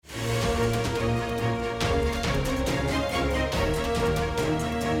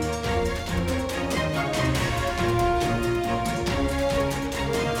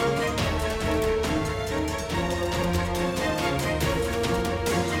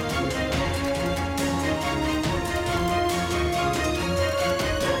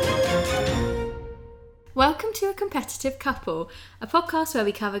Welcome to A Competitive Couple, a podcast where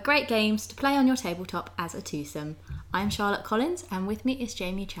we cover great games to play on your tabletop as a twosome. I'm Charlotte Collins, and with me is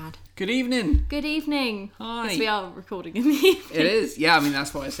Jamie Chad. Good evening. Good evening. Hi. Yes, we are recording in the evening. It is. Yeah, I mean,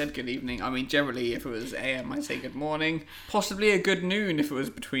 that's why I said good evening. I mean, generally, if it was AM, I'd say good morning. Possibly a good noon if it was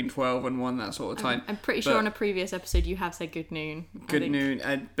between 12 and 1, that sort of time. I'm pretty sure on a previous episode you have said good noon. Good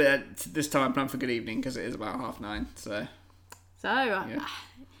noon. But this time I plan for good evening because it is about 9:30. So yeah.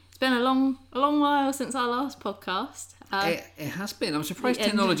 It's been a long while since our last podcast. It has been. I'm surprised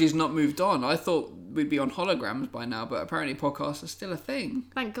technology's not moved on. I thought we'd be on holograms by now, but apparently podcasts are still a thing.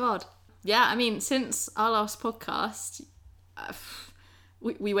 Thank God. Yeah, I mean, since our last podcast,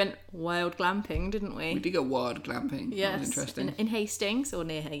 we went wild glamping, didn't we? We did go wild glamping. Yes, that was interesting. In Hastings, or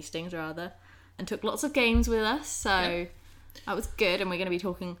near Hastings rather, and took lots of games with us, so that was good, and we're going to be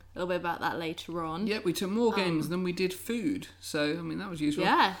talking a little bit about that later on. Yeah, we took more games than we did food, so, I mean, that was useful.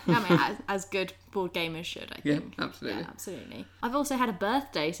 Yeah, I mean, as good board gamers should, I think. Yeah, absolutely. Yeah, absolutely. I've also had a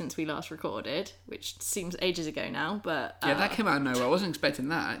birthday since we last recorded, which seems ages ago now, but... Yeah, that came out of nowhere. I wasn't expecting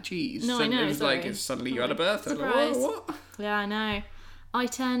that. Jeez. No, I know, It was sorry. like, suddenly you had a birthday. Surprise. Like, what? Yeah, I know. I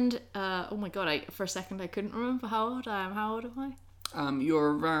turned... oh my God, for a second I couldn't remember how old I am. How old am I?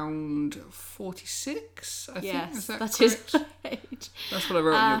 You're around 46, I think. Yes, Is that that correct? is my age. That's what I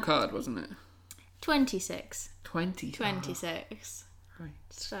wrote on your card, wasn't it? 26. 20. 26. Right.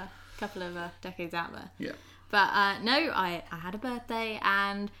 Just a couple of decades out there. Yeah. But no, I had a birthday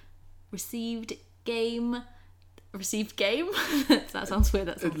and received game. That sounds weird.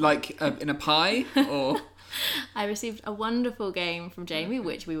 That's Like in a pie, or... I received a wonderful game from Jamie,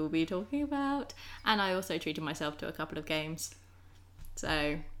 which we will be talking about, and I also treated myself to a couple of games.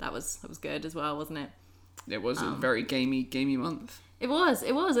 So that was good as well, wasn't it? It was a very gamey month. It was,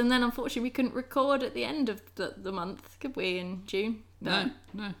 and then unfortunately we couldn't record at the end of the month, could we, in June? No.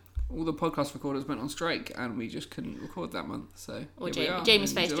 All the podcast recorders went on strike, and we just couldn't record that month. So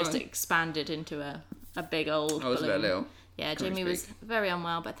Jamie's face just expanded into a big old... I was balloon. a little ill. Yeah, Jamie was very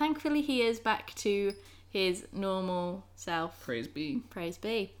unwell, but thankfully he is back to his normal self. Praise be. Praise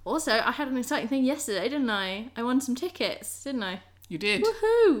be. Also, I had an exciting thing yesterday, didn't I? I won some tickets, didn't I? You did.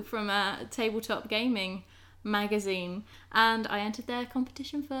 Woohoo! From a Tabletop Gaming magazine. And I entered their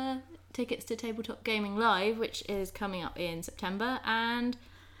competition for tickets to Tabletop Gaming Live, which is coming up in September, and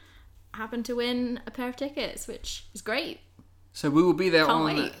happened to win a pair of tickets, which is great. So we will be there Can't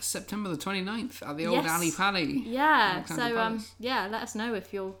on wait. September the 29th at the old Ali Pally. Yeah, Crystal so Palace. let us know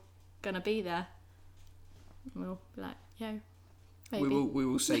if you're going to be there. We'll be like, yo, maybe. We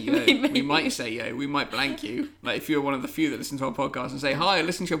will say yo. Maybe. We might say yo. We might blank you. Like if you're one of the few that listen to our podcast and say, hi, I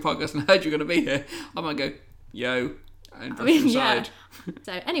listened to your podcast and I heard you're going to be here, I might go, yo, and brush you aside. Yeah.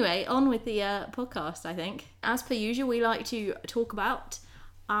 So anyway, on with the podcast, I think. As per usual, we like to talk about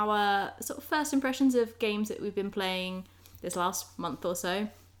our sort of first impressions of games that we've been playing this last month or so.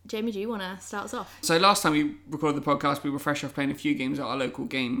 Jamie, do you want to start us off? So last time we recorded the podcast, we were fresh off playing a few games at our local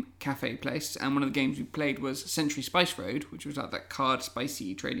game cafe place, and one of the games we played was Century Spice Road, which was like that card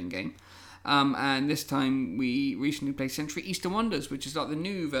spicy trading game. And this time we recently played Century Eastern Wonders, which is like the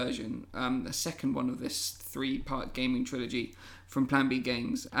new version, the second one of this 3-part gaming trilogy from Plan B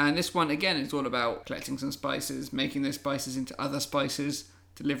Games. And this one, again, is all about collecting some spices, making those spices into other spices,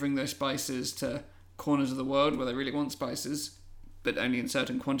 delivering those spices to corners of the world where they really want spices, but only in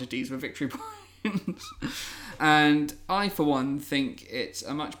certain quantities with victory points. And I, for one, think it's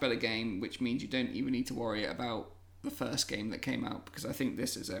a much better game, which means you don't even need to worry about the first game that came out, because I think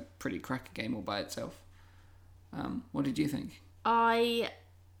this is a pretty cracker game all by itself. What did you think? I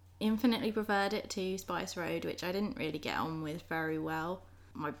infinitely preferred it to Spice Road, which I didn't really get on with very well.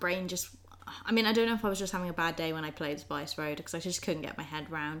 My brain just... I mean, I don't know if I was just having a bad day when I played Spice Road, because I just couldn't get my head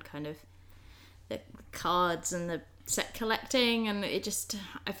around kind of the cards and the set collecting, and it just...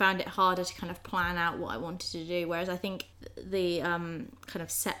 I found it harder to kind of plan out what I wanted to do, whereas I think the kind of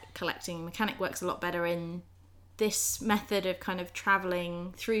set collecting mechanic works a lot better in this method of kind of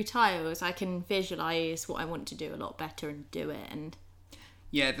travelling through tiles. I can visualise what I want to do a lot better and do it, and...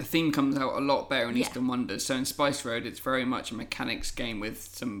 Yeah, the theme comes out a lot better in Eastern Wonders. So in Spice Road, it's very much a mechanics game with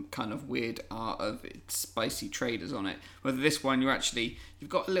some kind of weird art of spicy traders on it. Whether this one, you've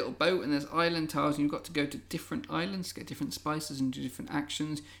got a little boat and there's island tiles, and you've got to go to different islands to get different spices and do different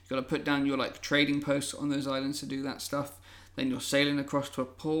actions. You've got to put down your trading posts on those islands to do that stuff. Then you're sailing across to a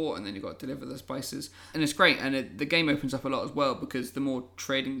port, and then you've got to deliver the spices. And it's great, and the game opens up a lot as well, because the more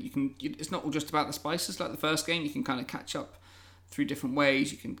trading it's not all just about the spices like the first game. You can kind of catch up through different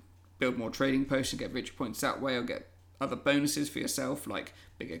ways. You can build more trading posts and get victory points that way, or get other bonuses for yourself, like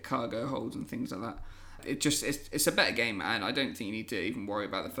bigger cargo holds and things like that. It's a better game, and I don't think you need to even worry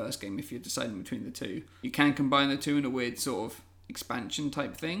about the first game if you're deciding between the two. You can combine the two in a weird sort of expansion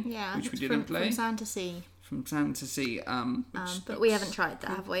type thing, which we didn't play. From Sand to Sea. From Sand to Sea. But we haven't tried that,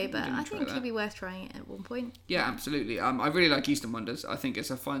 have we? But I think it'd be worth trying it at one point. Yeah, absolutely. I really like Eastern Wonders. I think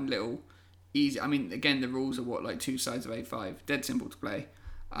it's a fun little, easy. I mean, again, the rules are like 2 sides of A5. Dead simple to play.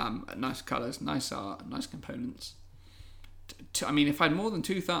 Nice colours, nice art, nice components. I mean, if I had more than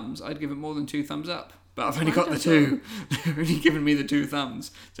 2 thumbs, I'd give it more than 2 thumbs up. But I've only got the 2. They've only given me the 2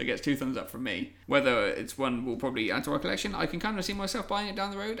 thumbs. So it gets 2 thumbs up from me. Whether it's one we'll probably add to our collection, I can kind of see myself buying it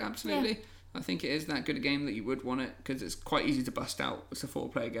down the road, absolutely. Yeah. I think it is that good a game that you would want it, because it's quite easy to bust out. It's a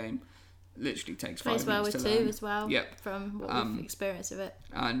 4-player game. Literally takes 5 minutes to learn. Plays well with 2 as well, yep. From what we've experienced of it.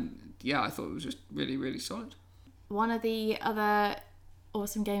 And yeah, I thought it was just really, really solid. One of the other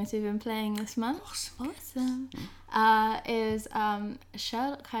awesome games we've been playing this month is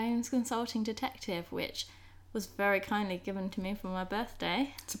Sherlock Holmes Consulting Detective, which was very kindly given to me for my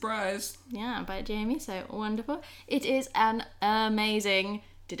birthday. Surprise! Yeah, by Jamie, so wonderful. It is an amazing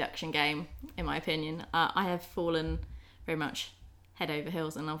deduction game, in my opinion. I have fallen very much head over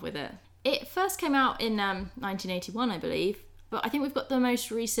heels in love with it. It first came out in 1981, I believe, but I think we've got the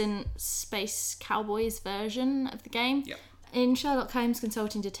most recent Space Cowboys version of the game. Yep. In Sherlock Holmes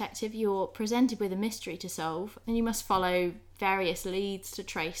Consulting Detective, you're presented with a mystery to solve, and you must follow various leads to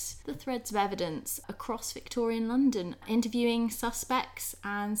trace the threads of evidence across Victorian London, interviewing suspects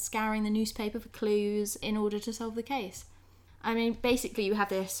and scouring the newspaper for clues in order to solve the case. I mean, basically you have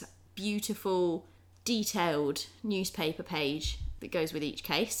this beautiful, detailed newspaper page that goes with each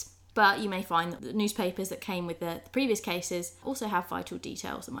case. But you may find that the newspapers that came with the previous cases also have vital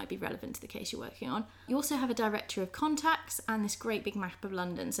details that might be relevant to the case you're working on. You also have a directory of contacts and this great big map of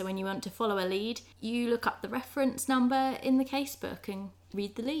London. So when you want to follow a lead, you look up the reference number in the casebook and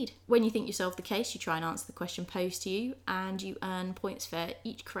read the lead. When you think you solved the case, you try and answer the question posed to you, and you earn points for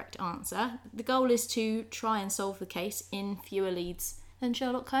each correct answer. The goal is to try and solve the case in fewer leads than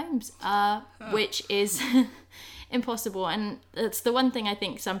Sherlock Holmes, which is impossible. And it's the one thing I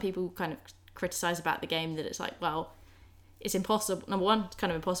think some people kind of criticise about the game, that it's like, well, it's impossible. Number one, it's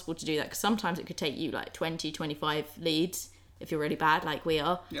kind of impossible to do that, because sometimes it could take you like 20, 25 leads if you're really bad, like we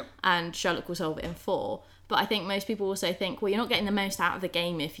are. Yep. And Sherlock will solve it in 4. But I think most people also think, well, you're not getting the most out of the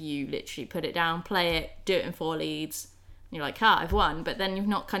game if you literally put it down, play it, do it in 4 leads, and you're like, I've won. But then you've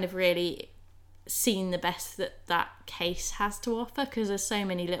not kind of really seen the best that case has to offer, because there's so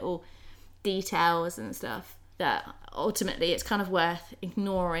many little details and stuff that ultimately it's kind of worth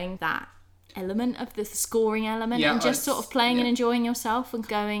ignoring that element of the scoring element, and just sort of playing and enjoying yourself and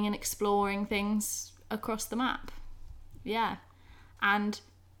going and exploring things across the map. Yeah. And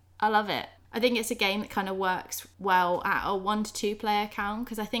I love it. I think it's a game that kind of works well at a 1 to 2 player count,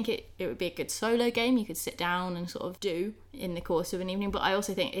 because I think it would be a good solo game you could sit down and sort of do in the course of an evening. But I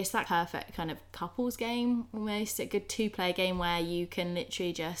also think it's that perfect kind of couples game, almost a good 2-player game where you can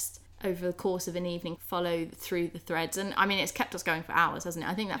literally just, over the course of an evening, follow through the threads. And I mean, it's kept us going for hours, hasn't it?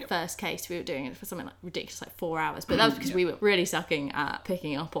 I think that first case we were doing it for something like ridiculous, like 4 hours, but that was because we were really sucking at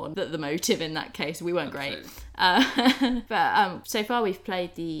picking up on the motive in that case. We weren't great. But so far we've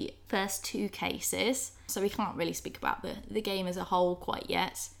played the first 2 cases, so we can't really speak about the game as a whole quite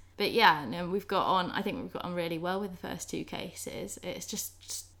yet. But yeah, no, I think we've got on really well with the first 2 cases. It's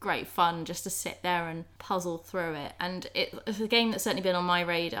just great fun just to sit there and puzzle through it. And it's a game that's certainly been on my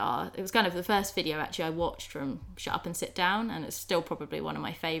radar. It was kind of the first video actually I watched from Shut Up and Sit Down, and it's still probably one of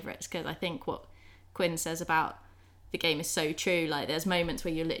my favourites, because I think what Quinn says about the game is so true. Like, there's moments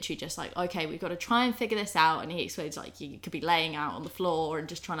where you're literally just like, okay, we've got to try and figure this out, and he explains like you could be laying out on the floor and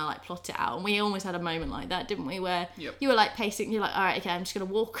just trying to like plot it out. And we almost had a moment like that, didn't we, where you were like pacing, you're like, all right, okay, I'm just gonna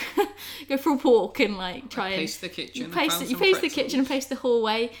walk go for a walk and like try and pace the kitchen. You pace the kitchen and pace the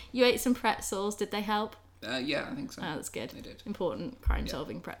hallway. You ate some pretzels. Did they help? Yeah, I think so. Oh, that's good. They did. Important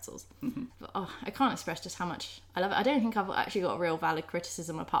crime-solving pretzels. Mm-hmm. But, I can't express just how much I love it. I don't think I've actually got a real valid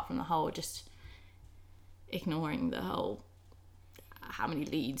criticism apart from the whole just ignoring the whole how many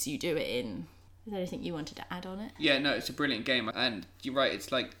leads you do it in. Is there anything you wanted to add on it? Yeah, no, it's a brilliant game, and you're right,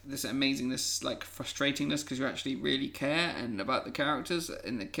 it's like this amazingness, like frustratingness, because you actually really care and about the characters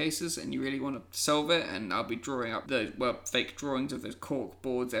in the cases, and you really want to solve it. And I'll be drawing up fake drawings of those cork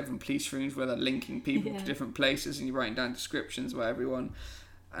boards over in police rooms where they're linking people to different places, and you're writing down descriptions about everyone,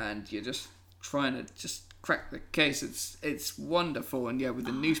 and you're just trying to just crack the case. It's wonderful. And with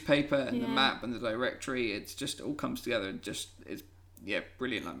the newspaper and the map and the directory, it's just all comes together, and just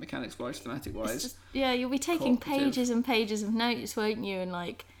brilliant, like mechanics wise, thematic wise. You'll be taking cooperative. pages and pages of notes, won't you, and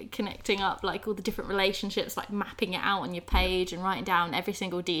like connecting up like all the different relationships, like mapping it out on your page and writing down every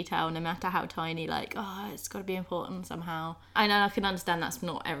single detail, no matter how tiny, like, it's got to be important somehow. I know, I can understand that's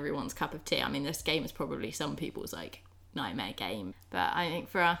not everyone's cup of tea. I mean, this game is probably some people's like nightmare game, but I think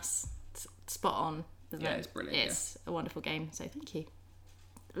for us, it's spot on, isn't it? It's brilliant. It's a wonderful game, so thank you.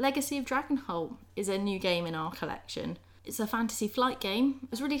 Legacy of Dragonholt is a new game in our collection. It's a fantasy flight game.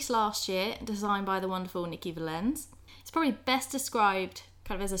 It was released last year, designed by the wonderful Nikki Valenz. It's probably best described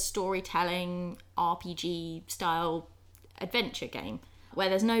kind of as a storytelling RPG style adventure game where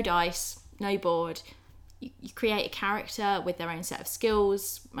there's no dice, no board. You create a character with their own set of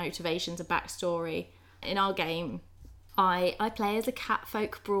skills, motivations, and backstory. In our game, I play as a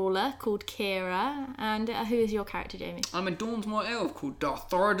catfolk brawler called Kira. And who is your character, Jamie? I'm a Dawnsmore elf called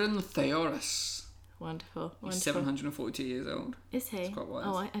Darthoradon Theoris. Wonderful. He's 742 years old. Is he? It's quite wise.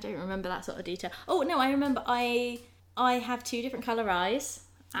 Oh, I don't remember that sort of detail. Oh, no, I remember I have 2 different colour eyes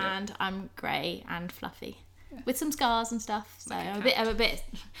and I'm grey and fluffy. With some scars and stuff. So Like I'm a bit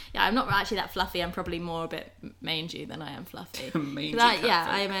I'm not actually that fluffy. I'm probably more a bit mangy than I am fluffy. Mangy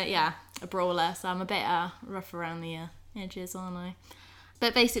I'm a brawler, so I'm a bit rough around the edges, aren't I?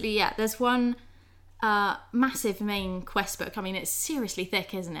 But basically, there's one massive main quest book. I mean, it's seriously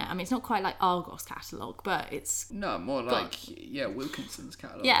thick, isn't it? I mean, it's not quite like Argos catalogue, but it's... No, more like, Wilkinson's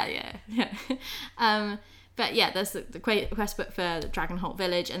catalogue. Yeah. But there's the quest book for the Dragonholt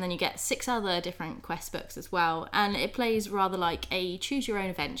Village, and then you get 6 other different quest books as well. And it plays rather like a choose-your-own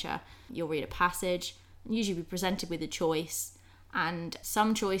adventure. You'll read a passage, and usually be presented with a choice, and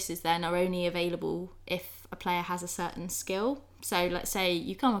some choices then are only available if a player has a certain skill. So let's say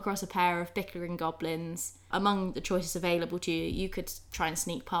you come across a pair of bickering goblins. Among the choices available to you, you could try and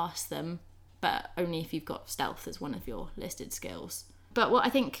sneak past them, but only if you've got stealth as one of your listed skills. But what I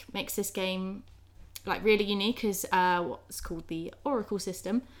think makes this game really unique is what's called the Oracle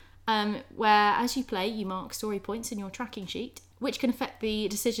system, where as you play, you mark story points in your tracking sheet, which can affect the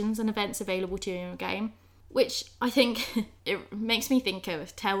decisions and events available to you in your game, which I think it makes me think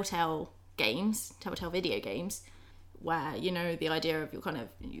of Telltale video games, where, the idea of your kind of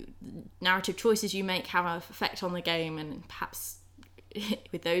narrative choices you make have an effect on the game, and perhaps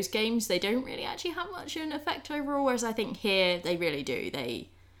with those games they don't really actually have much of an effect overall, whereas I think here they really do. They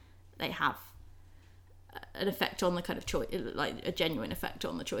have an effect on the kind of choice, like a genuine effect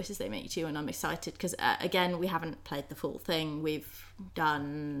on the choices they make too, and I'm excited because again, we haven't played the full thing. We've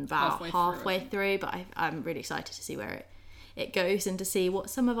done about halfway through, but I'm really excited to see where it goes and to see what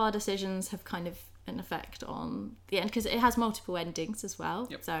some of our decisions have kind of an effect on the end, because it has multiple endings as well.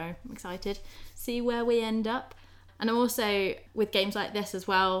 So I'm excited to see where we end up. And I'm also, with games like this as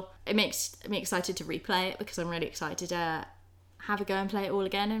well, it makes me excited to replay it, because I'm really excited to have a go and play it all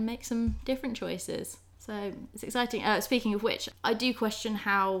again and make some different choices. So it's exciting. Speaking of which, I do question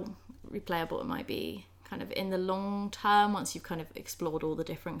how replayable it might be kind of in the long term once you've kind of explored all the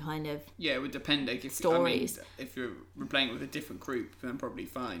different kind of it would depend. Stories. If you're replaying it with a different group, then probably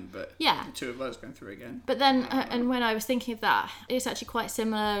fine. But the 2 of us going through again. But then, and when I was thinking of that, it's actually quite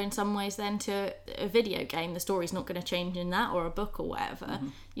similar in some ways then to a video game. The story's not going to change in that, or a book or whatever. Mm-hmm.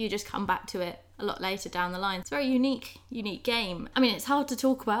 You just come back to it a lot later down the line. It's a very unique game. I mean, it's hard to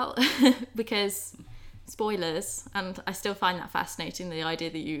talk about because spoilers, and I still find that fascinating. The idea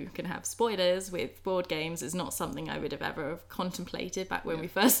that you can have spoilers with board games is not something I would have ever contemplated back when we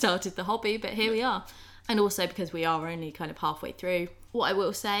first started the hobby, but here we are. And also because we are only kind of halfway through. What I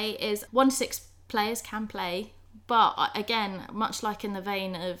will say is 1 to 6 players can play, but again, much like in the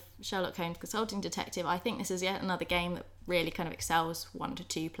vein of Sherlock Holmes Consulting Detective, I think this is yet another game that really kind of excels 1 to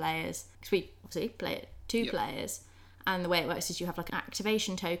 2 players, because we obviously play it 2 players. And the way it works is you have like an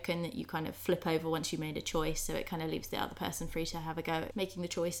activation token that you kind of flip over once you made a choice, so it kind of leaves the other person free to have a go at making the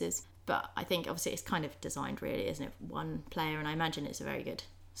choices. But I think obviously it's kind of designed really, isn't it, 1 player, and I imagine it's a very good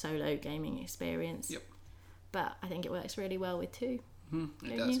solo gaming experience. Yep. But I think it works really well with 2.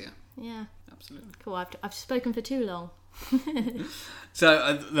 It does, you? Yeah. Absolutely. Cool, I've spoken for too long.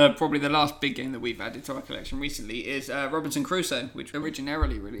 So probably the last big game that we've added to our collection recently is Robinson Crusoe, which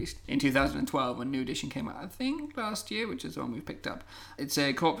originally released in 2012 when New Edition came out, I think, last year, which is the one we picked up. It's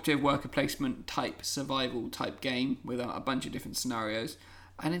a cooperative worker placement type survival type game with a bunch of different scenarios,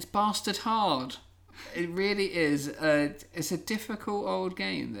 and it's bastard hard. It really is. It's a difficult old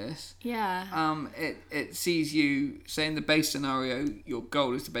game, this. Yeah. It sees you, say in the base scenario, your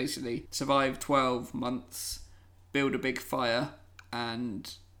goal is to basically survive 12 months, build a big fire,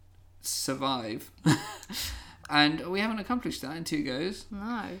 and survive. And we haven't accomplished that in 2 goes.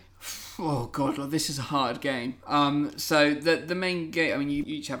 No. Oh god, Lord, this is a hard game. So the main game, I mean, you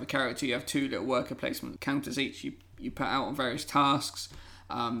each have a character. You have 2 little worker placement counters each. You put out on various tasks.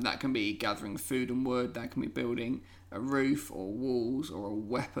 That can be gathering food and wood. That can be building a roof or walls or a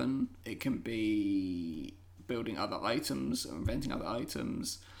weapon. It can be building other items or inventing other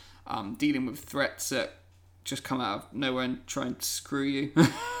items. Dealing with threats that just come out of nowhere and try and screw you.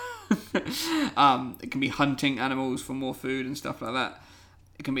 It can be hunting animals for more food and stuff like that.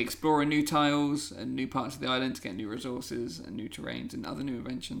 It can be exploring new tiles and new parts of the island to get new resources and new terrains and other new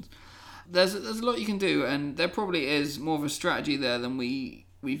inventions. There's a lot you can do, and there probably is more of a strategy there than we've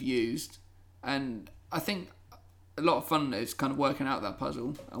used. And I think a lot of fun is kind of working out that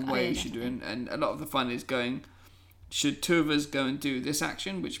puzzle and where you should do it. And a lot of the fun is going, should 2 of us go and do this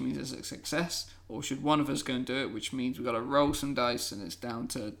action, which means it's a success, or should one of us go and do it, which means we've got to roll some dice and it's down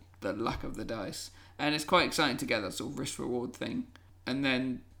to the luck of the dice. And it's quite exciting to get that sort of risk-reward thing. And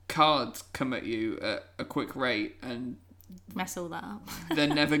then cards come at you at a quick rate and mess all that up. They're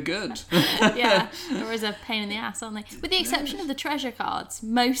never good. Yeah, they're always a pain in the ass, aren't they? With the exception of the treasure cards,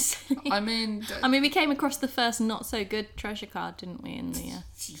 mostly. I mean, we came across the first not so good treasure card, didn't we? In the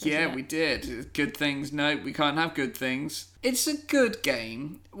yeah, we did. Good things. No, we can't have good things. It's a good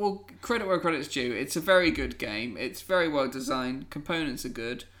game. Well, credit where credit's due. It's a very good game. It's very well designed. Components are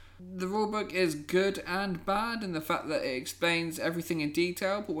good. The rulebook is good and bad in the fact that it explains everything in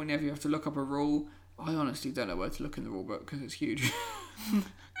detail, but whenever you have to look up a rule, I honestly don't know where to look in the rulebook because it's huge. I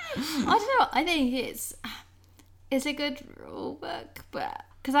don't know. I think it's a good rulebook, but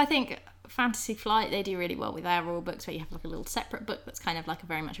because I think Fantasy Flight, they do really well with their rulebooks where you have like a little separate book that's kind of like a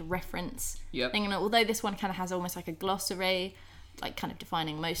very much a reference thing. And although this one kind of has almost like a glossary, like kind of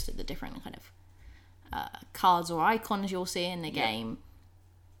defining most of the different kind of cards or icons you'll see in the game.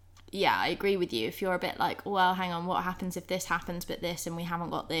 Yeah, I agree with you. If you're a bit like, well, hang on, what happens if this happens but this and we haven't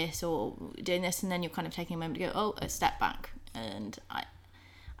got this, or doing this, and then you're kind of taking a moment to go, oh, a step back. And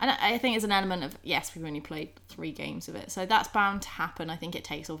I think it's an element of, yes, we've only played 3 games of it, so that's bound to happen. I think it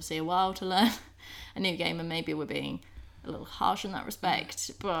takes obviously a while to learn a new game, and maybe we're being a little harsh in that respect,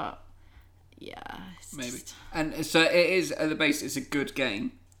 but yeah. Maybe. And so it is, at the base, it's a good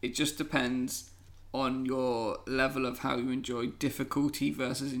game. It just depends on your level of how you enjoy difficulty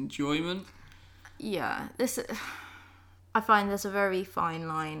versus enjoyment. Yeah, I find there's a very fine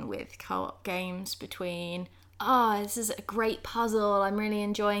line with co-op games between, this is a great puzzle, I'm really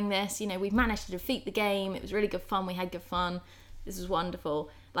enjoying this, we've managed to defeat the game, it was really good fun, we had good fun, this is wonderful.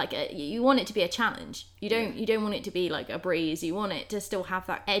 Like, you want it to be a challenge. You don't want it to be like a breeze. You want it to still have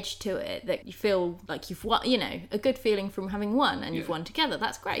that edge to it, that you feel like you've won, a good feeling from having won, and you've won together.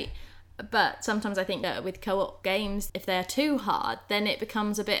 That's great. But sometimes I think that with co-op games, if they're too hard, then it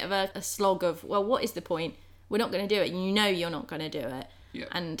becomes a bit of a slog of, well, what is the point? We're not going to do it. You're not going to do it. Yeah.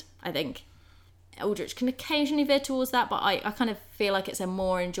 And I think Eldritch can occasionally veer towards that, but I kind of feel like it's a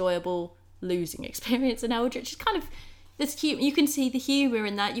more enjoyable losing experience in Eldritch. It's kind of, there's you can see the humour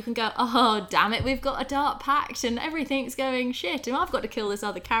in that. You can go, oh, damn it, we've got a dark pact and everything's going shit and I've got to kill this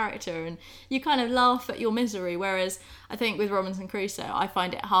other character, and you kind of laugh at your misery. Whereas I think with Robinson Crusoe, I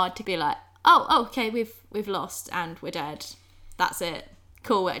find it hard to be like, oh, okay, we've lost and we're dead. That's it.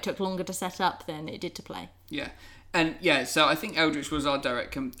 Cool, it took longer to set up than it did to play. Yeah. And yeah, so I think Eldritch was our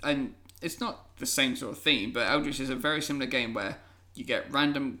direct... and it's not the same sort of theme, but Eldritch is a very similar game where you get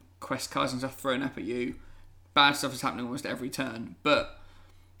random quest cards and stuff thrown up at you. Bad stuff is happening almost every turn, but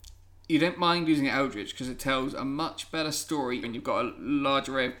you don't mind using Eldritch because it tells a much better story when you've got a large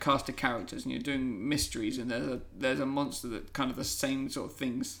array of casted characters and you're doing mysteries, and there's a monster that kind of the same sort of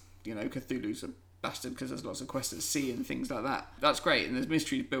things. Cthulhu's a bastard because there's lots of quests at sea and things like that. That's great, and there's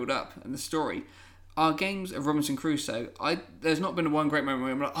mysteries build up and the story. Our games of Robinson Crusoe, there's not been one great moment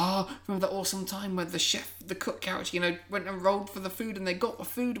where I'm like, remember that awesome time where the cook character, went and rolled for the food and they got the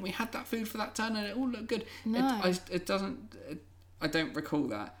food and we had that food for that turn and it all looked good. No. I don't recall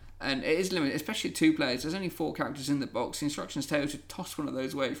that. And it is limited, especially 2 players. There's only 4 characters in the box. The instructions tell you to toss one of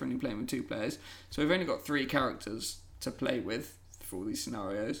those away if you're only playing with 2 players. So we've only got 3 characters to play with for all these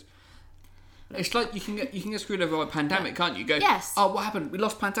scenarios. It's like you can get screwed over by Pandemic, can't you? Yes. Oh, what happened? We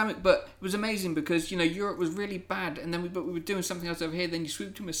lost Pandemic, but it was amazing because Europe was really bad, and then we were doing something else over here. Then you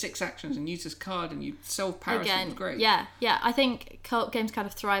swooped in with 6 actions and used this card, and you solved Paris. Again, it was great. Yeah. I think co-op games kind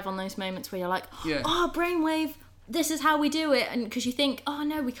of thrive on those moments where you're like, brainwave, this is how we do it, and because you think, oh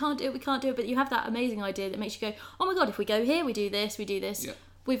no, we can't do it, but you have that amazing idea that makes you go, oh my god, if we go here, we do this. Yeah.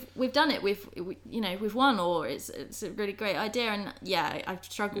 We've done it. We've won, or it's a really great idea, and I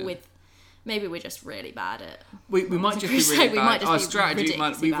struggle with. Maybe we're just really bad at... We might just be really bad. Our strategy,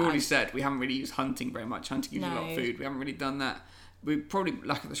 we've bad. already said, we haven't really used hunting very much. Hunting uses a lot of food. We haven't really done that. we probably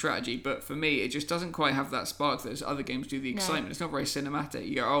lack the strategy, but for me, it just doesn't quite have that spark that those other games do. The excitement. It's not very cinematic.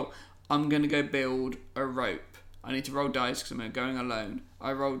 You go, oh, I'm going to go build a rope. I need to roll dice because I'm going alone.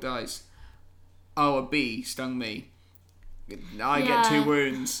 I roll dice. Oh, a bee stung me. I get 2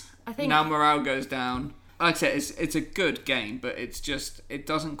 wounds. I think now morale goes down. Like I said, it's a good game, but it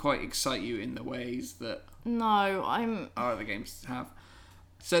doesn't quite excite you in the ways that other games have.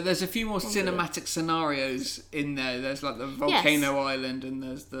 So there's a few more cinematic scenarios in there. There's like the volcano island, and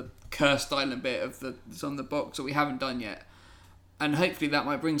there's the cursed island bit that's on the box that we haven't done yet. And hopefully that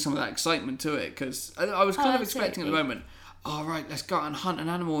might bring some of that excitement to it, because I was kind of expecting at the moment, all right, let's go out and hunt an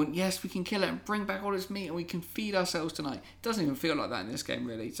animal, and yes, we can kill it and bring back all its meat, and we can feed ourselves tonight. It doesn't even feel like that in this game,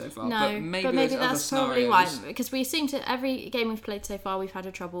 really, so far. No, but maybe that's probably why. Because we seem to, every game we've played so far, we've had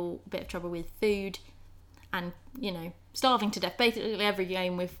a bit of trouble with food and, starving to death. Basically, every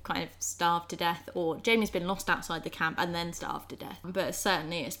game we've kind of starved to death, or Jamie's been lost outside the camp and then starved to death. But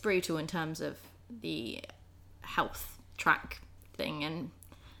certainly it's brutal in terms of the health track thing, and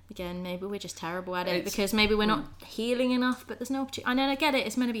again, maybe we're just terrible at it because maybe we're not healing enough, but there's no opportunity. I get it,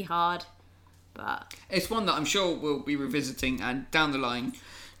 it's meant to be hard, but it's one that I'm sure we'll be revisiting, and down the line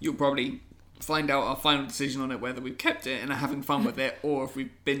you'll probably find out our final decision on it, whether we've kept it and are having fun with it, or if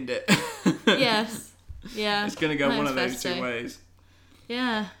we've binned it. Yes. Yeah. It's going to go one of those two ways.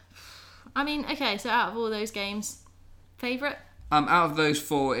 Yeah. I mean, okay, so out of all those games, favourite? Out of those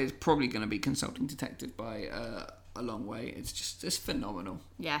 4, it's probably going to be Consulting Detective by a long way. It's phenomenal.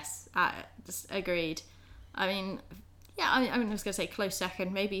 Yes, just agreed. I mean, I was going to say close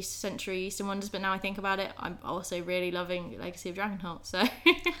second, maybe Century Eastern Wonders, but now I think about it, I'm also really loving Legacy of Dragonheart, so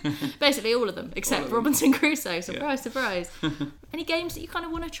basically all of them, except Robinson Crusoe. Surprise, surprise. Any games that you kind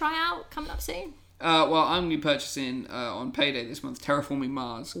of want to try out coming up soon? Well, I'm going to be purchasing on payday this month Terraforming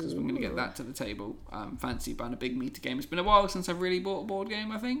Mars, because we're going to get that to the table. Fancy buying a big meaty game. It's been a while since I've really bought a board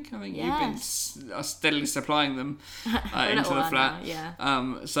game, I think. You've been steadily supplying them into the flat. Yeah.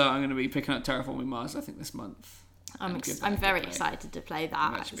 So I'm going to be picking up Terraforming Mars, I think, this month. I'm very excited to play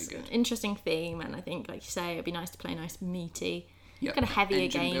that. That should be good. It's an interesting theme, and I think, like you say, it'd be nice to play a nice meaty, kind of heavier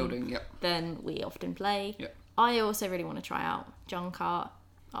engine game building, than we often play. Yep. I also really want to try out Junkart.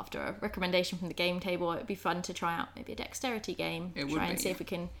 After a recommendation from the game table, it would be fun to try out maybe a dexterity game. And see if we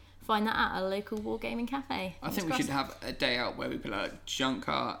can find that at a local wargaming cafe. I think we should have a day out where we play like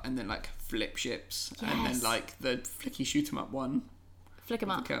Junkart and then like Flip Ships and then like the flicky shoot 'em up one. Flick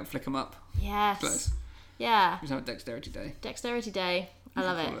 'em up. Flick 'em up. Yes. Close. Yeah. We should have a dexterity day. Dexterity day. I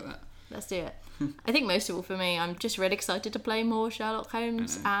love it. Let's do it. I think most of all for me, I'm just really excited to play more Sherlock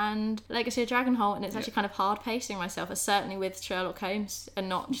Holmes and Legacy of Dragonheart, and it's actually kind of hard pacing myself, certainly with Sherlock Holmes, and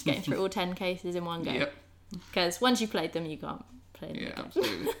not just getting through all 10 cases in one go. Because once you've played them, you can't play them again.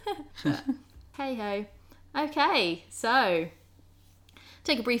 Absolutely. Hey ho. Okay, so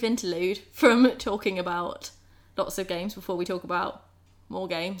take a brief interlude from talking about lots of games before we talk about more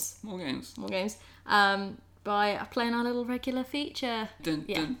games. By playing our little regular feature. Dun,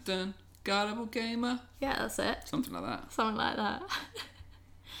 dun, dun. Gullible Gamer. Yeah, that's it. Something like that.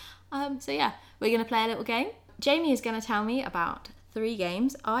 So yeah, we're going to play a little game. Jamie is going to tell me about 3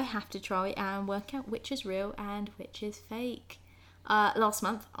 games. I have to try and work out which is real and which is fake. Last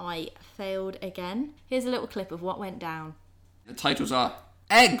month, I failed again. Here's a little clip of what went down. The titles are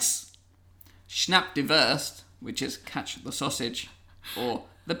Eggs, Schnapp die Wurst, which is Catch the Sausage, or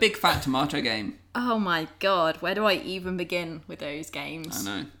The Big Fat Tomato Game. Oh my god, where do I even begin with those games?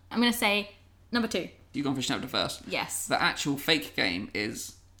 I know. I'm going to say number 2. You've gone for Schnapp die Wurst? Yes. The actual fake game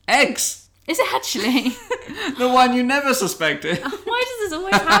is Eggs. Is it actually? The one you never suspected. Why does this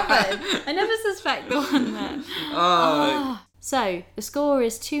always happen? I never suspect the one there. So, the score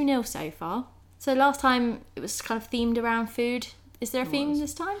is 2-0 so far. So last time it was kind of themed around food. Is there a theme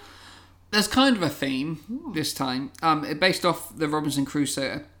this time? There's kind of a theme this time. It based off the Robinson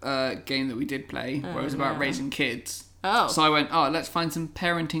Crusoe game that we did play, where it was about raising kids. Oh. So I went, let's find some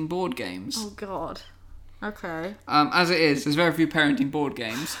parenting board games. Oh, God. Okay. As it is, there's very few parenting board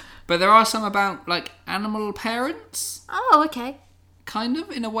games. But there are some about, like, animal parents. Oh, okay. Kind of,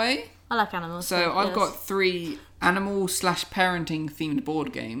 in a way. I like animals. So I've got 3 animal/parenting themed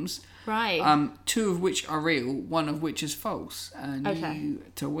board games. Right. 2 of which are real, 1 of which is false. And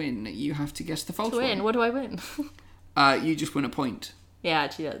to win, you have to guess the false one. To win? What do I win? You just win a point. Yeah,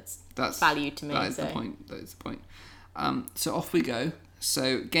 actually, that's value to me. That is the point. So off we go.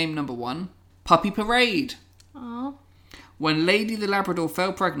 So game number 1, Puppy Parade. Aww. When Lady the Labrador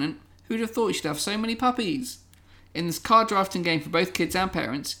fell pregnant, who'd have thought she'd have so many puppies? In this card drafting game for both kids and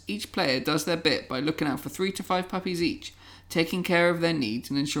parents, each player does their bit by looking out for 3 to 5 puppies each, taking care of their needs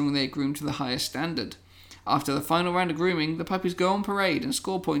and ensuring they are groomed to the highest standard. After the final round of grooming, the puppies go on parade and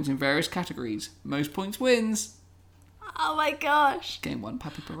score points in various categories. Most points wins. Oh my gosh. Game 1,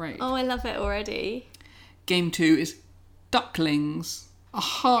 Puppy Parade. Oh, I love it already. Game 2 is Ducklings. A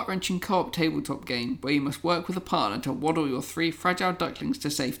heart-wrenching co-op tabletop game where you must work with a partner to waddle your 3 fragile ducklings to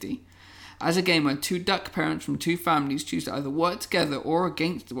safety. As a gamer, 2 duck parents from 2 families choose to either work together or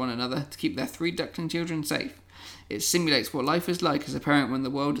against one another to keep their 3 duckling children safe. It simulates what life is like as a parent when the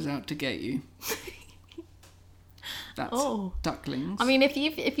world is out to get you. That's Ducklings. I mean, if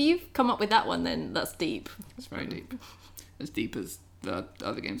you've come up with that one, then that's deep. It's very deep. As deep as the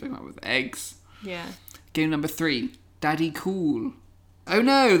other games I come up with. Eggs. Yeah. Game number 3, Daddy Cool. Oh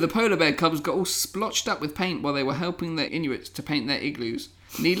no, the polar bear cubs got all splotched up with paint while they were helping the Inuits to paint their igloos.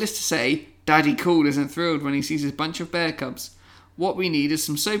 Needless to say, Daddy Cool isn't thrilled when he sees his bunch of bear cubs. What we need is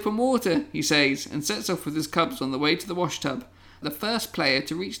some soap and water, he says, and sets off with his cubs on the way to the wash tub. The first player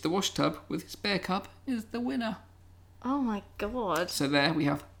to reach the wash tub with his bear cub is the winner. Oh my god. So there we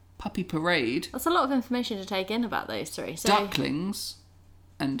have Puppy Parade, That's a lot of information to take in about those 3. So, Ducklings,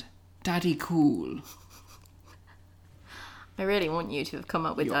 and Daddy Cool. I really want you to have come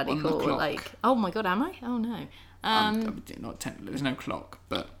up with You're Daddy on the Cool. clock. Like, oh my god, am I? Oh no. Not technically, there's no clock,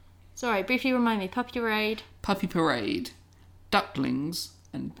 but Sorry, briefly remind me. Puppy Parade. Puppy Parade, Ducklings,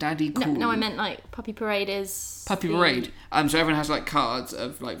 and Daddy Cool. No, I meant like Puppy Parade is Puppy the- Parade. So everyone has like cards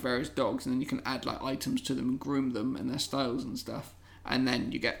of like various dogs, and then you can add like items to them and groom them and their styles and stuff. And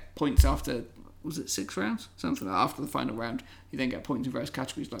then you get points after, was it 6 rounds? Something like that. After the final round, you then get points in various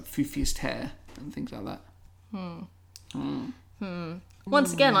categories like foofiest hair and things like that.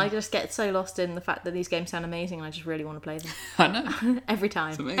 Once again, I just get so lost in the fact that these games sound amazing, and I just really want to play them I know. every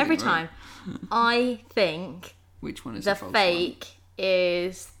time. amazing, Every right? time. I think Which one is the false one? fake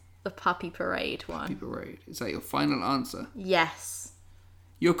is the Puppy Parade one. Puppy Parade. Is that your final answer? Yes.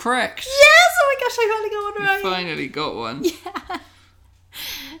 You're correct. Yes! Oh my gosh, I finally got one You right. finally got one.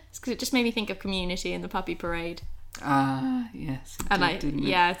 It's because it just made me think of Community and the Puppy Parade. Ah, yes. It And did, didn't it?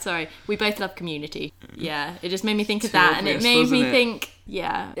 yeah, sorry. We both love Community. Yeah, it just made me think of Too that, and it obvious, made me wasn't it? think,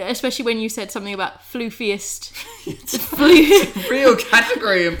 yeah, especially when you said something about floofiest. Flu- Real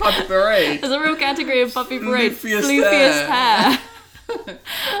category in Puppy Parade. There's a real category of Puppy Parade. Floofiest hair.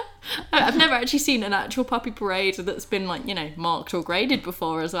 I've never actually seen an actual Puppy Parade that's been like, marked or graded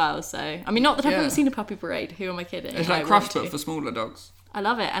before as well. So, I mean, not that I've Yeah. ever seen a Puppy Parade. Who am I kidding? It's I like want Craft to. but for smaller dogs. I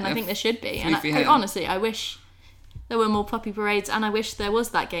love it, and I think there should be. And Floofy hair. honestly, I wish there were more Puppy Parades, and I wish there was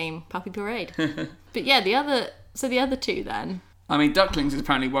that game, Puppy Parade. But yeah, the other 2 then. I mean, Ducklings is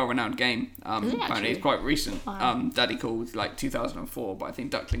apparently a well-renowned game. Apparently, actually? it's quite recent. Wow. Daddy Cool was like 2004, but I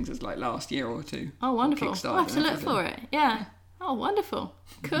think Ducklings is like last year or 2. Oh, wonderful. Kickstarted We'll have to and look everything. for it. Yeah. Oh, wonderful.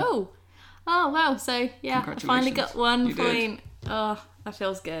 Cool. Oh, wow. So, yeah, I finally got Congratulations. 1 You did. point. Oh, that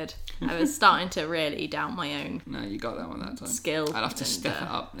feels good. I was starting to really doubt my own No, you got that one that time. skill. I'll have to and, step it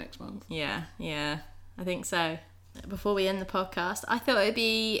up next month. Yeah, I think so. Before we end the podcast, I thought it'd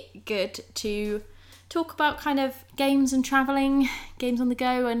be good to talk about kind of games and travelling, games on the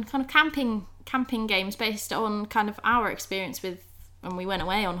go, and kind of camping games based on kind of our experience with when we went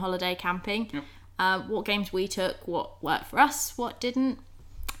away on holiday camping. Yep. What games we took, what worked for us, what didn't.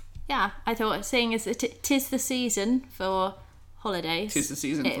 Yeah, I thought seeing as tis the season for holidays, 'Tis the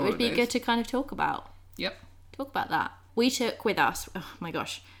season it for would be holidays. good to kind of talk about that. We took with us,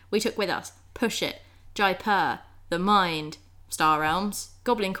 Push It, Jaipur, The Mind, Star Realms,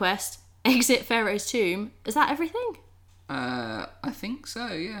 Goblin Quest, Exit Pharaoh's Tomb. Is that everything? I think so,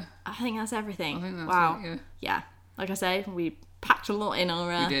 yeah. I think that's everything. I think that's wow. it, yeah. Yeah. Like I say, we packed a lot in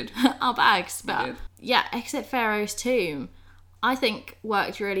our We did. our bags. But did. yeah, Exit Pharaoh's Tomb, I think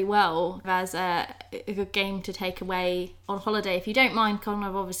worked really well as a good game to take away on holiday. If you don't mind, kind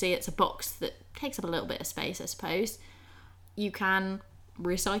of obviously it's a box that takes up a little bit of space, I suppose. You can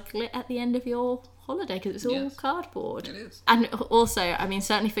recycle it at the end of your holiday because it's all Yes. cardboard. It is. And also, I mean,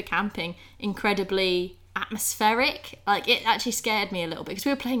 certainly for camping, incredibly atmospheric. Like, it actually scared me a little bit because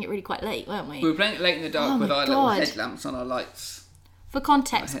we were playing it really quite late, weren't we? We were playing it late in the dark Oh with my our little God. headlamps on our lights. For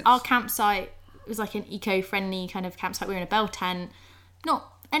context, heads. our campsite was like an eco-friendly kind of campsite. We were in a bell tent. Not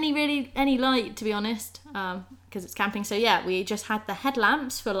any light, to be honest, because it's camping. So yeah, we just had the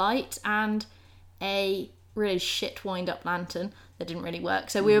headlamps for light and a really shit wind-up lantern that didn't really work.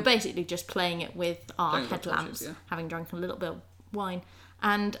 So we were basically just playing it with our Playing with headlamps, torches, yeah. having drunk a little bit of wine.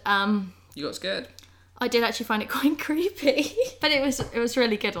 And You got scared? I did actually find it quite creepy, but it was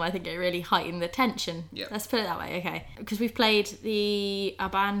really good, and I think it really heightened the tension. Yep. Let's put it that way, okay? Because we've played the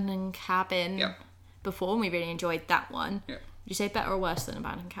Abandoned Cabin Yep. before, and we really enjoyed that one. Yeah. Would you say better or worse than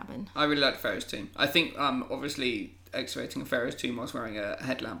Abandoned Cabin? I really liked Pharaoh's Tomb. I think, obviously, excavating a Pharaoh's Tomb whilst wearing a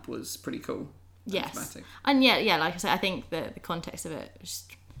headlamp was pretty cool. Yes. thematic. And yeah, like I said, I think the context of it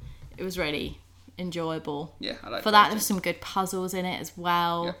was really enjoyable. Yeah, I like For that, there was some good puzzles in it as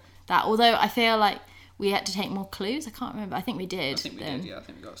well. Yeah. That, although I feel like we had to take more clues. I can't remember. I think we did. I think we did. Yeah, I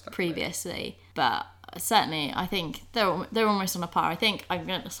think we got stuck previously, but certainly I think they're almost on a par. I think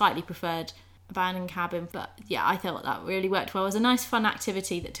I slightly preferred Abandoned Cabin, but yeah, I thought that really worked well. It was a nice, fun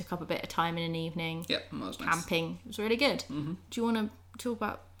activity that took up a bit of time in an evening. Yeah, that was nice. Camping, it was really good. Mm-hmm. Do you want to talk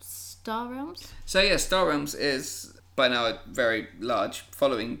about Star Realms? So yeah, Star Realms is by now a very large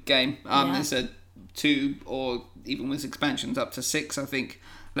following game. It's a 2 or even with expansions up to 6, I think,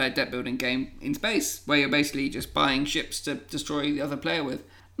 like deck building game in space where you're basically just buying ships to destroy the other player with.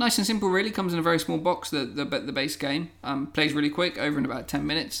 Nice and simple, really. Comes in a very small box. The base game plays really quick, over in about 10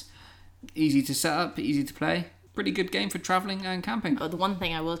 minutes. Easy to set up, easy to play. Pretty good game for travelling and camping. Oh, the one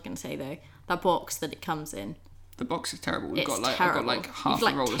thing I was going to say though, that box that it comes in. The box is terrible. I've got half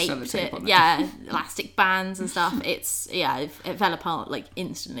You've, a roll of sellotape on it. Yeah, elastic bands and stuff. It fell apart like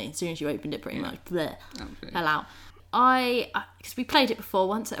instantly as soon as you opened it. Pretty much, bleh, fell out. Because we played it before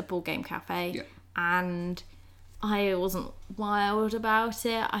once at a board game cafe, and I wasn't wild about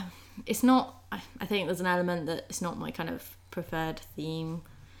it. It's not. I think there's an element that it's not my kind of preferred theme.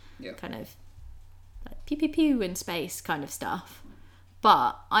 Yeah. Kind of like pew pew pew in space kind of stuff.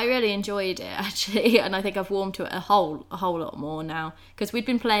 But I really enjoyed it actually, and I think I've warmed to it a whole lot more now, because we'd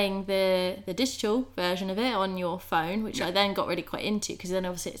been playing the digital version of it on your phone, which I then got really quite into, because then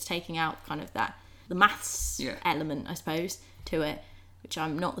obviously it's taking out kind of the maths element, I suppose, to it, which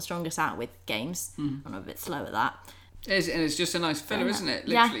I'm not the strongest at with games. I'm a bit slow at that. It's just a nice filler, isn't it?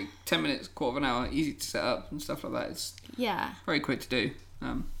 Literally 10 minutes, quarter of an hour, easy to set up and stuff like that. It's very quick to do.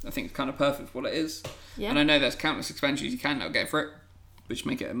 I think it's kind of perfect for what it is. Yeah. And I know there's countless expansions you can now get for it, which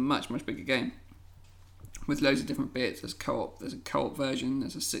make it a much, much bigger game. With loads of different bits. There's a co-op version,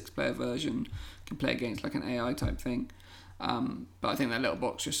 there's a 6-player version. You can play against like an AI type thing. But I think that little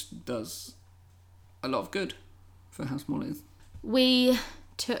box just does a lot of good for how small it is. We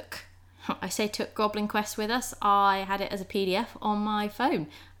took Goblin Quest with us. I had it as a PDF on my phone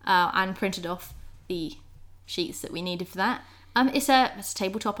and printed off the sheets that we needed for that. It's a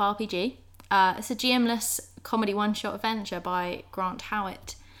tabletop RPG. It's a GM-less comedy one-shot adventure by Grant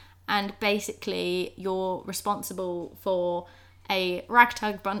Howitt, and basically you're responsible for a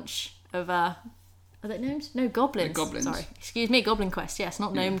ragtag bunch of are they gnomes? No, goblins. They're goblins. Sorry, excuse me, Goblin Quest. Yes,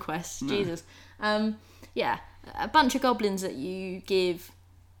 not Gnome Quest. No. Jesus. A bunch of goblins that you give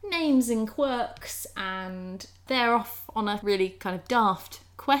names and quirks, and they're off on a really kind of daft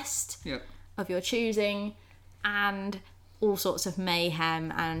quest of your choosing, and all sorts of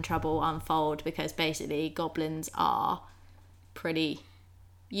mayhem and trouble unfold, because basically goblins are pretty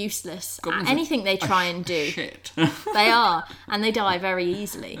useless at anything they try and do. Shit. They are, and they die very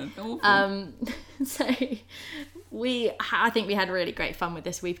easily. So I think we had really great fun with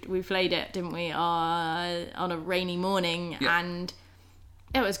this. We played it, didn't we, on a rainy morning, and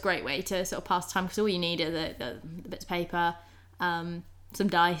it was a great way to sort of pass time, because all you need are the bits of paper, some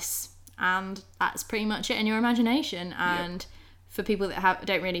dice, and that's pretty much it in your imagination. And for people that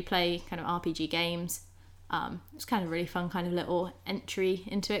don't really play kind of RPG games, it's kind of really fun kind of little entry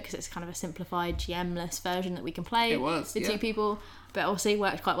into it, because it's kind of a simplified GM-less version that we can play with 2 people. But also it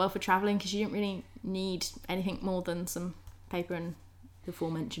worked quite well for travelling, because you didn't really need anything more than some paper and the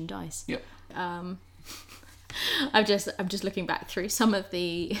aforementioned dice. I'm just looking back through some of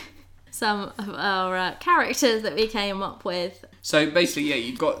our characters that we came up with. So basically,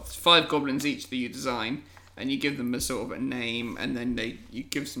 you've got 5 goblins each that you design, and you give them a sort of a name, and then you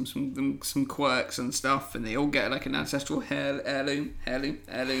give them some quirks and stuff, and they all get like an ancestral heirloom,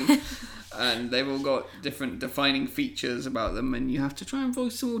 and they've all got different defining features about them, and you have to try and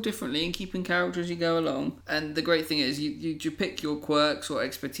voice them all differently and keep in character as you go along. And the great thing is you pick your quirks or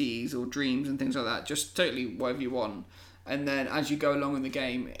expertise or dreams and things like that, just totally whatever you want. And then as you go along in the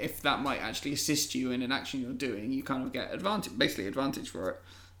game, if that might actually assist you in an action you're doing, you kind of get advantage for it,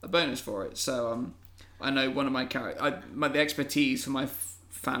 a bonus for it. So I know one of my characters, the expertise for my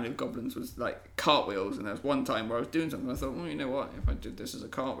family of goblins was like cartwheels, and there was one time where I was doing something, I thought, well, you know what, if I did this as a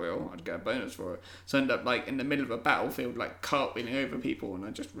cartwheel, I'd get a bonus for it. So I ended up like in the middle of a battlefield, like cartwheeling over people, and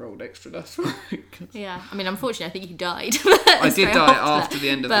I just rolled extra dust for it. Yeah, I mean, unfortunately, I think you died. I did die after the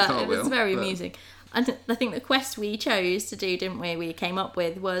end of the cartwheel. It was very amusing. And I think the quest we chose to do, didn't we came up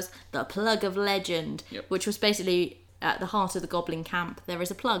with, was the Plug of Legend, which was basically at the heart of the goblin camp. There is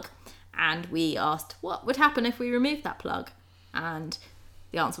a plug, and we asked what would happen if we removed that plug, and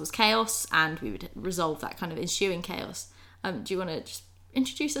the answer was chaos, and we would resolve that kind of ensuing chaos. Do you want to just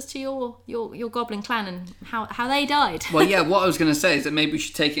introduce us to your goblin clan and how they died. Well, yeah, what I was going to say is that maybe we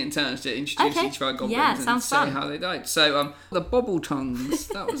should take it in turns to introduce each of our goblins and sounds say fun. how they died. So, the Bobbletongues,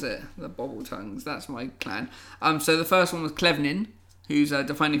 that was it. The Bobbletongues, that's my clan. So the first one was Clevnin, whose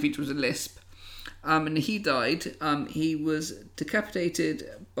defining feature was a lisp. And he died. He was decapitated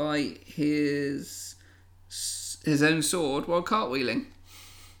by his own sword while cartwheeling.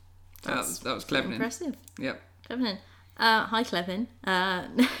 That was Clevnin. Impressive. Yep. Clevnin. Hi, Clevin.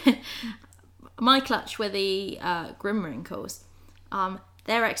 My clutch were the Grimwrinkles.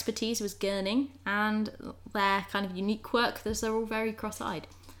 Their expertise was gurning, and their kind of unique quirk was they're all very cross-eyed.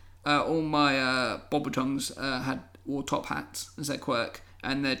 All my Bobbletongues wore top hats as their quirk,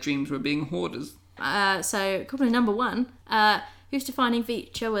 and their dreams were being hoarders. So, goblin number 1, whose defining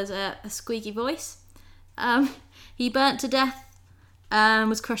feature was a squeaky voice. He burnt to death and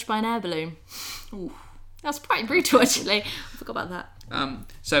was crushed by an air balloon. Ooh. That's pretty brutal, actually. I forgot about that.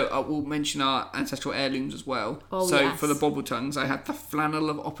 So we'll mention our ancestral heirlooms as well. Oh, so yes. for the Bobbletongues, I had the Flannel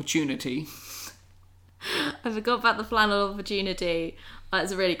of Opportunity. I forgot about the flannel opportunity.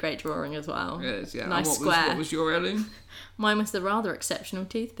 It's a really great drawing as well. It is, yeah. Nice and square. What was your heirloom? Mine was the rather exceptional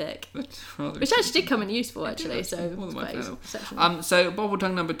toothpick, Rather which actually did come in useful, actually. did, So more than my quite flannel. exceptional. So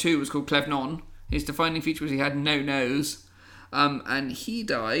Bobbletongue number 2 was called Clevnon. His defining feature was he had no nose. And he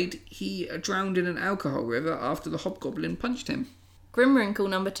died. He drowned in an alcohol river after the hobgoblin punched him. Grimwrinkle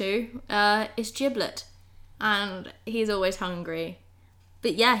number 2 is Giblet, and he's always hungry.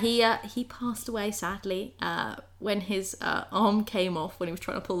 But yeah, he passed away sadly when his arm came off when he was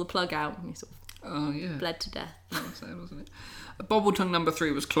trying to pull the plug out, and he sort of bled to death. That was sad, wasn't it? Bobbletongue number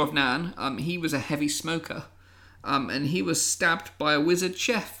 3 was Clovnan. He was a heavy smoker, and he was stabbed by a wizard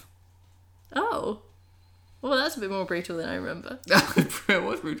chef. Oh, well, that's a bit more brutal than I remember. It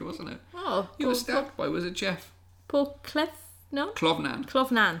was brutal, wasn't it? Oh, He was stabbed by wizard chef. Poor Clovnan.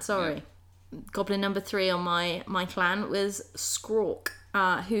 Clovnan, sorry. Yeah. Goblin number 3 on my clan was Squawk,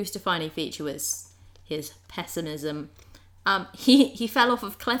 whose defining feature was his pessimism. He fell off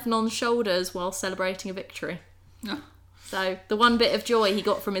of Clefnon's shoulders while celebrating a victory. Oh. So the one bit of joy he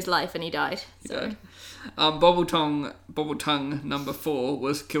got from his life, and he died. Bobbletongue number 4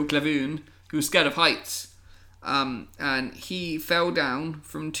 was Kilclevoon, who was scared of heights. And he fell down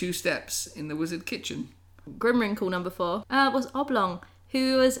from 2 steps in the wizard kitchen. Grimwrinkle number 4 was Oblong,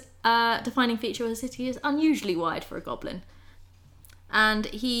 who was defining feature was that he is unusually wide for a goblin. And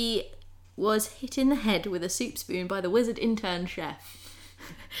he was hit in the head with a soup spoon by the wizard intern chef.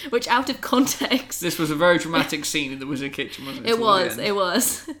 Which, out of context... This was a very dramatic scene in the wizard kitchen, wasn't it? It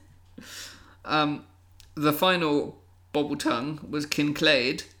was. The final Bobbletongue was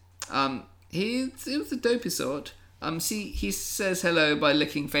Kinclade. He was the dopey sort. He says hello by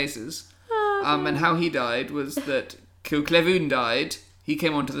licking faces. And how he died was that Kilclevoon died. He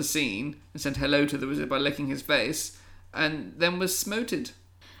came onto the scene and said hello to the wizard by licking his face, and then was smoted.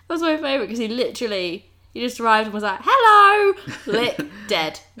 That was my favourite because he just arrived and was like, hello! Lick,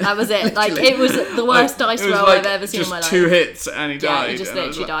 dead. That was it. Like, it was the worst dice roll I've ever seen in my life. Just 2 hits and he died. Yeah, he just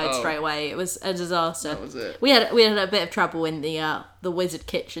literally died straight away. It was a disaster. That was it. We had a bit of trouble in the wizard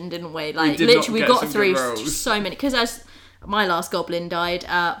kitchen, didn't we? Like, did literally, we got some through good rolls. so many. Because as my last goblin died,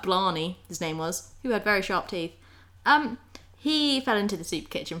 Blarney, his name was, who had very sharp teeth. He fell into the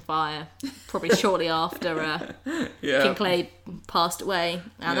soup kitchen fire probably shortly after Kinclade passed away.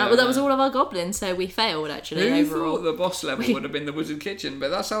 And that was all of our goblins, so we failed actually overall. Thought the boss level would have been the wizard kitchen,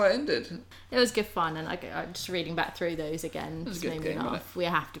 but that's how it ended. It was good fun, and I'm just reading back through those again. It was Just a good made me game, laugh. We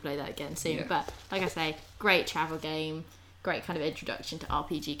have to play that again soon. Yeah. But like I say, great travel game, great kind of introduction to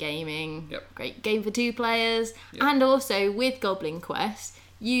RPG gaming. Yep. Great game for 2 players, Yep. and also with Goblin Quest,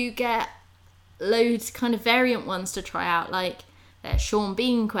 you get loads kind of variant ones to try out. Like there's Sean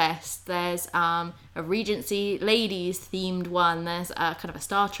Bean Quest. There's a Regency Ladies themed one. There's kind of a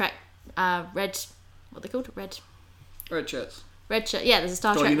Star Trek red. What are they called? Red shirts. Red shirt. Yeah, there's a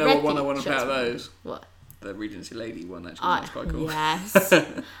Star Trek. You know red what one I themed want to play out of shirts. those? What? The Regency Lady one, actually. That's quite cool. Yes.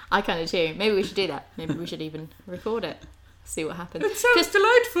 I kind of too. Maybe we should do that. Maybe we should even record it. See what happens. It sounds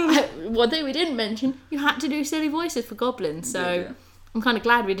delightful. One thing we didn't mention, you had to do silly voices for goblins. So Yeah. I'm kind of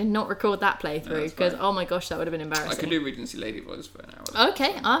glad we did not record that playthrough because, fine. oh my gosh, that would have been I embarrassing. could do Regency Lady voice for an hour.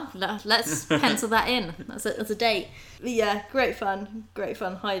 Okay, let's pencil that in. That's a date. But yeah, great fun.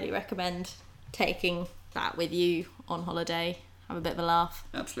 Highly recommend taking that with you on holiday. Have a bit of a laugh.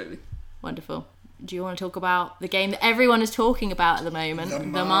 Absolutely. Wonderful. Do you want to talk about the game that everyone is talking about at the moment?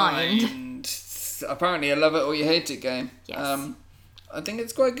 The Mind. Apparently a love it or you hate it game. Yes. I think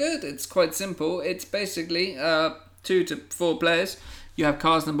it's quite good. It's quite simple. It's basically 2 to 4 players. You have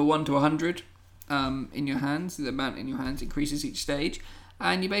cards number 1 to 100 in your hands. The amount in your hands increases each stage.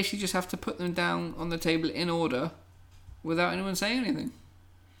 and you basically just have to put them down on the table in order without anyone saying anything.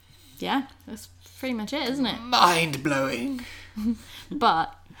 Yeah, that's pretty much it, isn't it? Mind-blowing.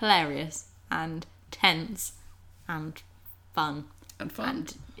 But hilarious and tense and fun.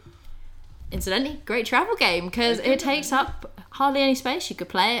 And incidentally, great travel game because it takes up hardly any space. You could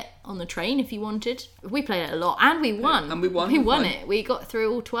play it on the train if you wanted. We played it a lot and we won. And we won. We won it. We got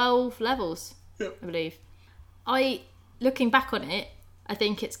through all 12 levels, I believe. Looking back on it, I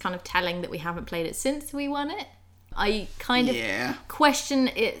think it's kind of telling that we haven't played it since we won it. I kind of question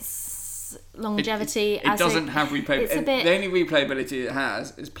its longevity. It doesn't have replayability. The only replayability it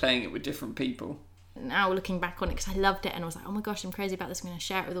has is playing it with different people. Now looking back on it, because I loved it and I was like, oh my gosh, I'm crazy about this, I'm going to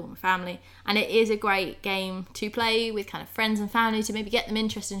share it with all my family. And it is a great game to play with kind of friends and family, to maybe get them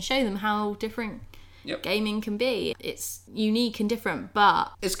interested and show them how different gaming can be. It's unique and different,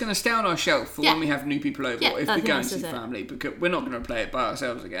 but it's going to stay on our shelf for when we have new people over, or if we go and see it. family, because we're not going to play it by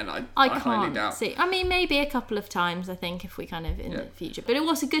ourselves again. I highly doubt. See, I mean, maybe a couple of times, I think, if we kind of in the future. But it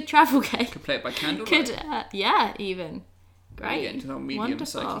was a good travel game. Could play it by candlelight. Even. Great. Get into the medium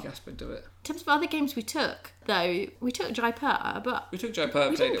psychic aspect of it. In terms of other games we took, though, we took Jaipur, but we took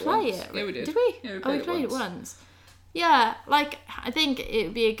Jaipur, played it once. Yeah, we did. Did we? Yeah, we played it once. Yeah, like, I think it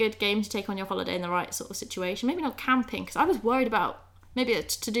would be a good game to take on your holiday in the right sort of situation. Maybe not camping, because I was worried about, maybe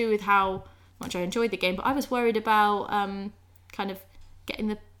it's to do with how much I enjoyed the game, but I was worried about kind of getting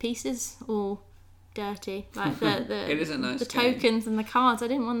the pieces all dirty, like it is a nice the game. Tokens and the cards. I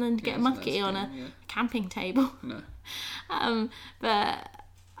didn't want them to get mucky on a camping table. No. But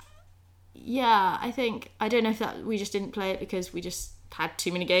yeah, I don't know if that we just didn't play it because we just had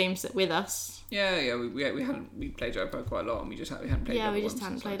too many games with us. We played Jaipur quite a lot, and we hadn't played it. Yeah, we just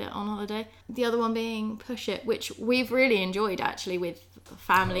hadn't played it on holiday. The other one being Push It, which we've really enjoyed actually with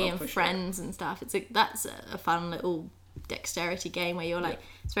family and friends and stuff. That's a fun little dexterity game where you're like,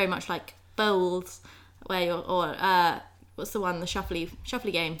 it's very much like bowls, where you're what's the one, the shuffly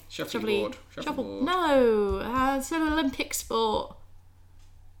game? Shuffleboard. No, it's an Olympic sport.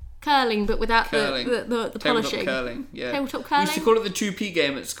 Curling, but without the polishing. Curling, yeah. Tabletop curling. We used to call it the 2p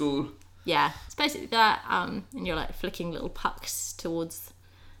game at school. Yeah, it's basically that, and you're like flicking little pucks towards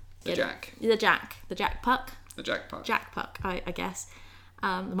the jack. The jack puck. The jack puck. Jack puck, I guess.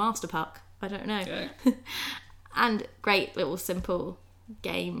 The master puck, I don't know. Yeah. And great little simple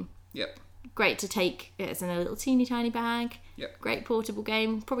game. Yep. Great to take, it's in a little teeny tiny bag. Yep. Great portable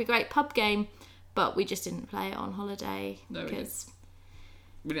game, probably great pub game, but we just didn't play it on holiday. No, because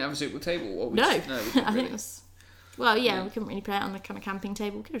we didn't have a suitable table. Or no, we didn't I think it was. Well, yeah, we couldn't really play it on the kind of camping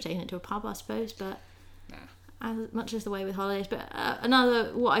table. We could have taken it to a pub, I suppose, but as much as the way with holidays. But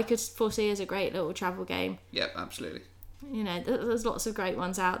another, what I could foresee as a great little travel game. Yep, absolutely. You know, there's lots of great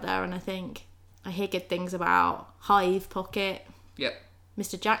ones out there, and I think I hear good things about Hive Pocket. Yep.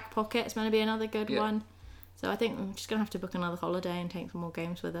 Mr. Jack Pocket's going to be another good one. So I think I'm just going to have to book another holiday and take some more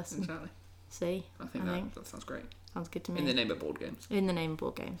games with us. Exactly. See? I think that sounds great. Sounds good to me. In the name of board games. In the name of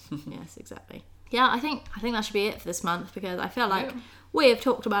board games. Yes, exactly. Yeah, I think that should be it for this month, because I feel like we have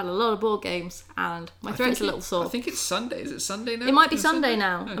talked about a lot of board games and my throat's a little sore. I think it's Sunday. Is it Sunday now? It might be Sunday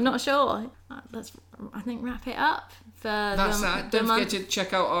now. Okay. I'm not sure. Let's, I think, wrap it up for That's that. Don't forget to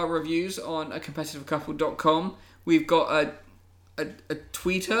check out our reviews on acompetitiveCouple.com. We've got a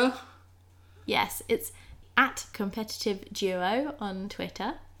Twitter. Yes, it's at Competitive Duo on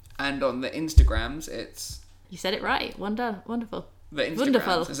Twitter. And on the Instagrams, it's... You said it right. Wonderful. The Instagrams.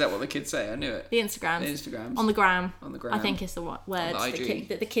 Wonderful. Is that what the kids say? I knew it. The Instagrams. The Instagrams. On the gram. On the gram. I think is the words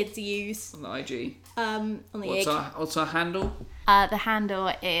that the kids use. On the IG. On the What's our handle? The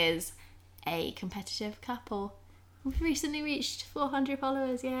handle is A Competitive Couple. We've recently reached 400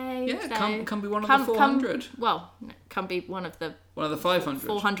 followers, yay! Yeah, so come be one of the 400. Come be one of the 500.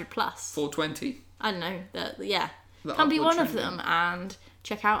 400 plus. 420. I don't know. Come be one of them and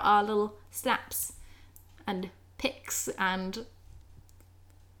check out our little snaps and pics and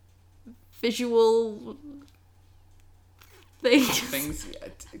visual things.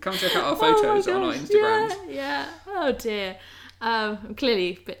 Come check out our photos on our Instagrams. Yeah. Oh dear. I'm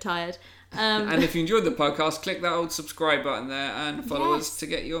clearly a bit tired. And if you enjoyed the podcast, click that old subscribe button there and follow us to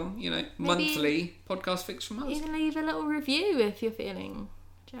get your, monthly podcast fix from us. Even leave a little review if you're feeling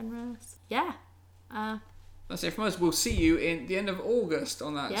generous. Yeah. That's it from us. We'll see you in the end of August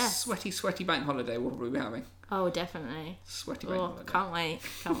on that sweaty bank holiday we'll probably be having. Oh, definitely. Sweaty bank holiday.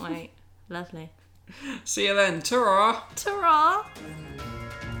 Can't wait. Lovely. See you then. Ta-ra! Ta-ra!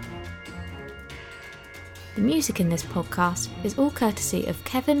 The music in this podcast is all courtesy of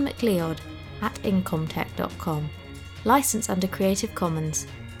Kevin McLeod at incomtech.com. Licensed under Creative Commons.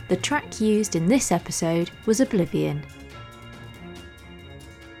 The track used in this episode was Oblivion.